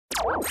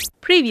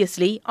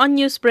Previously on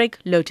Newsbreak,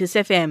 Lotus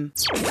FM.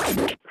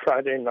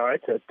 Friday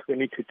night at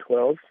 20 to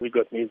 12, we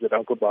got news that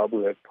Uncle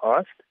Baboo had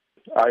passed.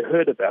 I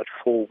heard about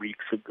 4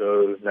 weeks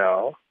ago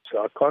now, so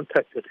I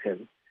contacted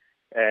him,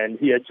 and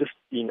he had just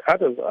been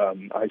out of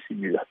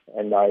ICU,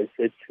 and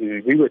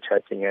we were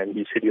chatting, and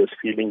he said he was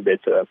feeling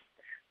better.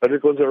 But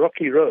it was a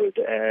rocky road,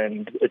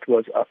 and it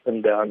was up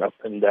and down, up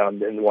and down.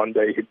 Then one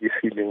day he'd be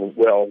feeling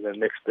well, the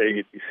next day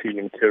he'd be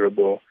feeling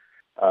terrible.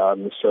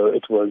 So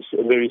it was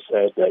a very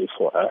sad day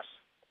for us.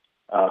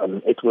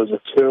 It was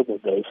a terrible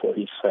day for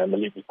his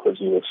family because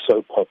he was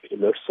so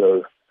popular.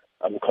 So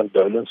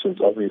condolences,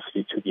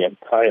 obviously, to the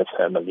entire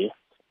family.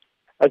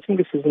 I think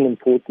this is an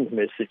important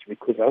message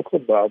because Uncle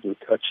Baboo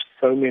touched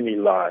so many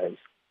lives.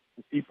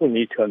 People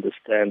need to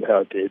understand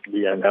how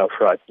deadly and how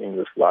frightening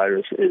this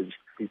virus is.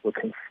 People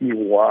can see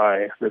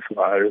why this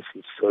virus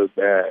is so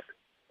bad.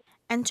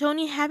 And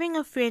Tony, having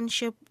a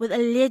friendship with a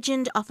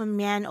legend of a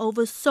man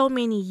over so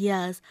many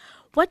years,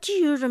 what do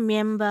you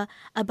remember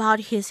about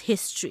his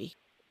history?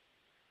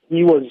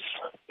 He was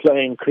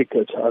playing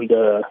cricket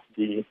under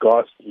the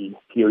ghastly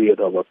period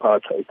of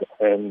apartheid,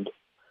 and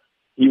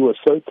he was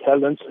so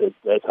talented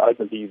that I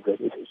believe that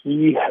if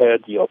he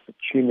had the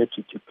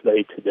opportunity to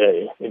play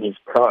today in his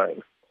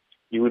prime,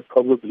 he would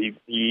probably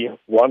be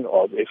one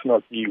of, if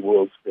not the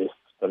world's best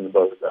spin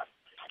bowler.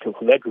 So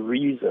for that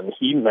reason,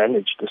 he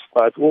managed,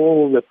 despite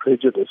all the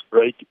prejudice,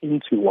 break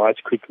into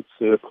white cricket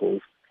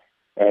circles.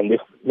 And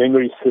if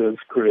memory serves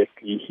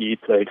correctly, he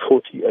played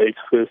 48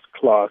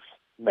 first-class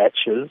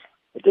matches,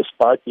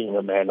 despite being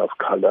a man of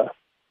color.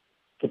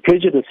 The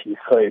prejudice he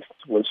faced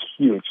was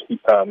huge.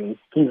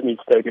 Kingsmead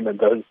Stadium in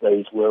those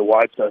days were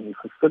whites-only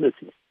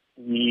facilities.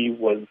 He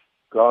was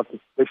granted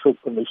special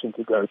permission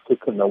to go and sit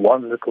in the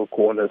one little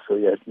corner so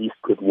he at least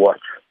could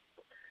watch.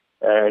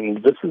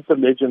 And this is the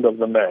legend of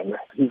the man.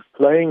 His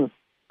playing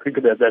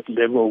cricket at that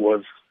level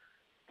was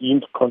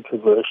deemed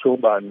controversial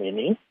by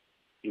many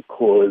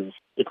because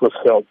it was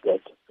felt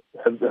that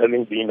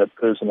having been a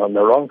person on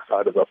the wrong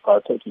side of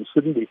apartheid, he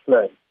shouldn't be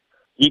playing.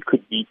 He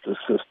could beat the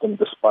system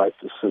despite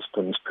the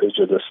system's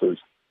prejudices.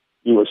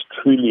 He was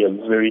truly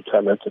a very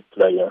talented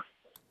player.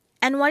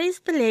 And what is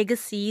the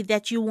legacy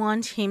that you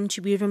want him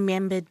to be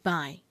remembered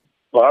by?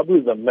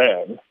 Baboo the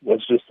man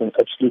was just an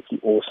absolutely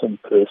awesome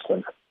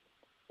person.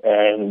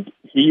 And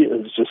he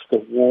is just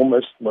the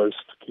warmest,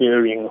 most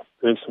caring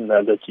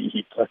personality.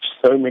 He touched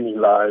so many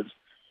lives.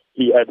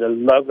 He had a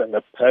love and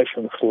a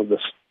passion for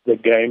the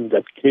game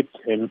that kept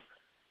him.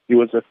 He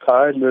was a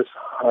tireless,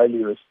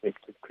 highly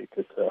respected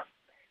cricketer.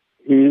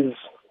 His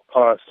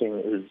passing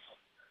is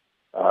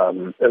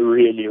a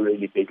really,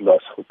 really big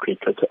loss for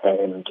cricket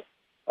and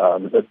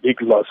a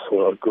big loss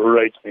for a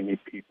great many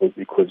people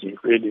because he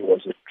really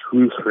was a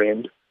true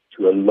friend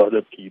to a lot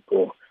of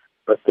people.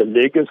 But the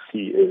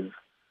legacy is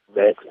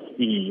that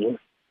he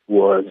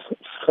was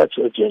such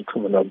a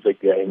gentleman of the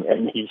game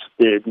and he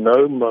spared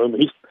no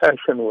moment. His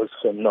passion was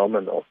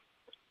phenomenal.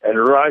 And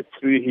right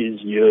through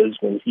his years,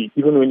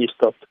 even when he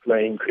stopped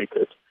playing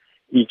cricket,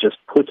 he just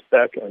put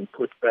back and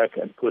put back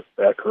and put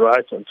back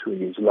right until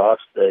his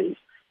last days.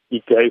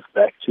 He gave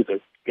back to the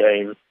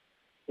game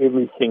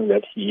everything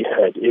that he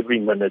had, every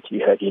minute he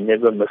had. He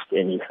never missed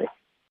anything.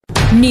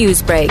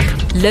 Newsbreak,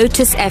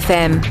 Lotus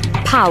FM,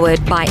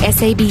 powered by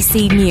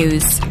SABC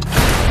News.